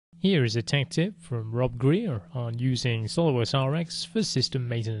Here is a tech tip from Rob Greer on using SolidWorks RX for system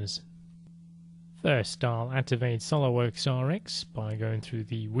maintenance. First, I'll activate SolidWorks RX by going through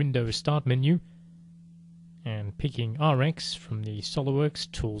the Windows Start menu and picking RX from the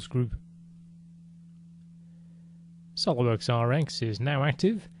SolidWorks Tools group. SolidWorks RX is now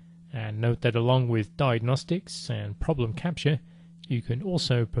active, and note that along with diagnostics and problem capture, you can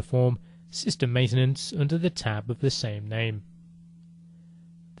also perform system maintenance under the tab of the same name.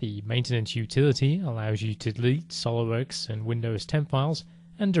 The maintenance utility allows you to delete SolidWorks and Windows temp files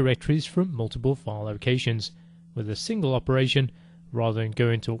and directories from multiple file locations with a single operation rather than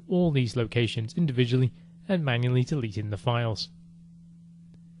going to all these locations individually and manually deleting the files.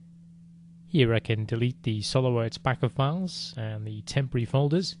 Here I can delete the SolidWorks backup files and the temporary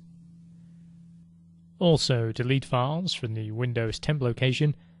folders. Also delete files from the Windows temp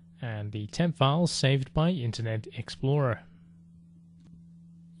location and the temp files saved by Internet Explorer.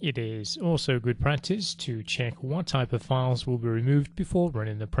 It is also good practice to check what type of files will be removed before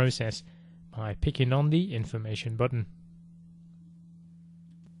running the process by picking on the Information button.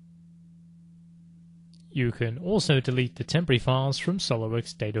 You can also delete the temporary files from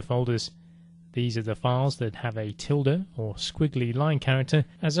SolidWorks data folders. These are the files that have a tilde or squiggly line character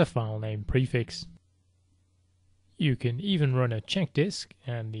as a file name prefix. You can even run a check disk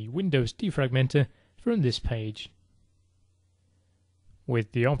and the Windows defragmenter from this page.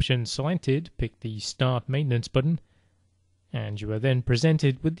 With the options selected, pick the Start Maintenance button, and you are then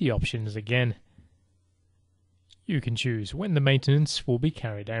presented with the options again. You can choose when the maintenance will be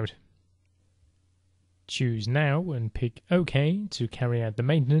carried out. Choose Now and pick OK to carry out the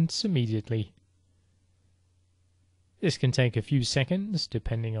maintenance immediately. This can take a few seconds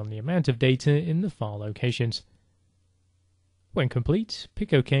depending on the amount of data in the file locations. When complete,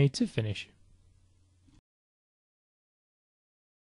 pick OK to finish.